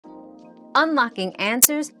unlocking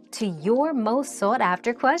answers to your most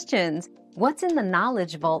sought-after questions. What's in the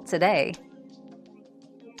Knowledge Vault today?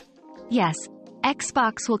 Yes,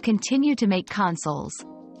 Xbox will continue to make consoles.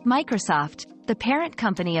 Microsoft, the parent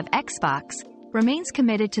company of Xbox, remains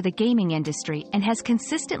committed to the gaming industry and has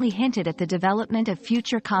consistently hinted at the development of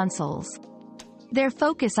future consoles. Their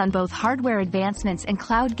focus on both hardware advancements and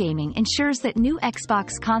cloud gaming ensures that new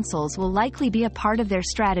Xbox consoles will likely be a part of their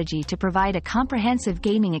strategy to provide a comprehensive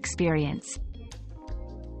gaming experience.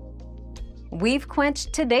 We've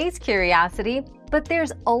quenched today's curiosity, but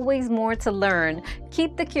there's always more to learn.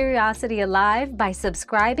 Keep the curiosity alive by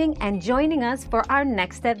subscribing and joining us for our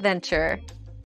next adventure.